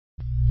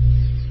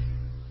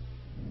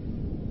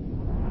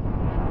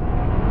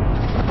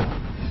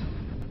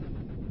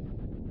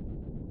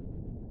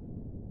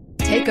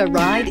Take a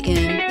ride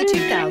in the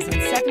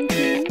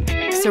 2017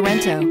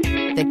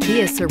 Sorento. The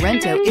Kia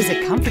Sorento is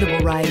a comfortable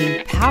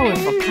riding,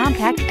 powerful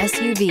compact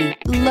SUV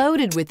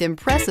loaded with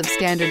impressive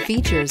standard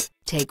features.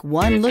 Take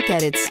one look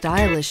at its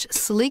stylish,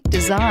 sleek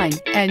design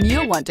and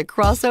you'll want to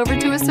cross over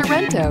to a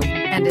Sorento,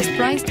 and is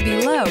priced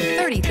below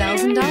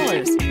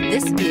 $30,000.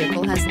 This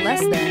vehicle has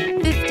less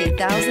than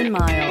 50,000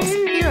 miles.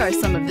 Here are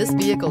some of this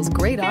vehicle's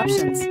great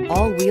options: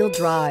 all-wheel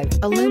drive,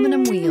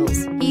 aluminum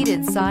wheels,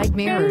 heated side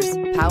mirrors,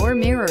 power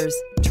mirrors,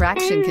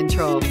 traction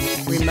control,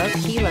 remote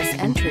keyless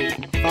entry,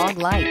 fog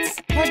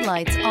lights,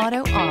 headlights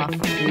auto off,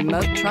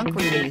 remote trunk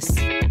release,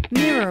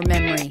 mirror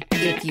memory.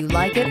 If you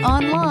like it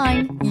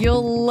online,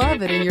 you'll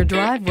love it in your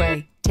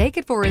driveway. Take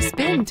it for a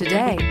spin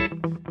today.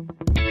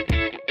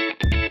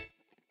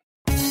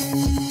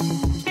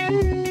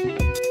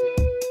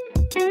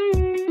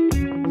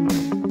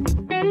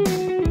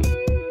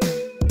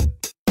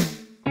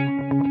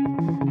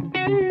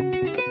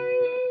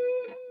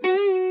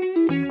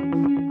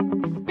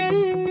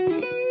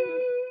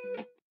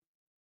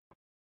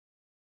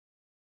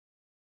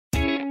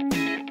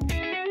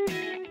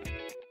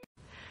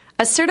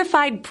 A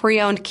certified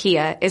pre-owned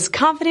Kia is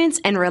confidence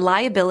and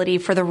reliability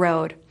for the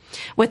road.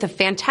 With a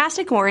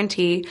fantastic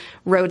warranty,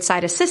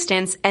 roadside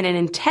assistance, and an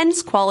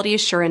intense quality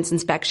assurance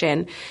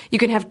inspection, you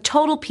can have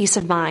total peace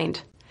of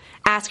mind.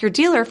 Ask your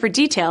dealer for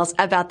details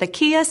about the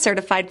Kia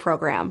Certified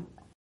program.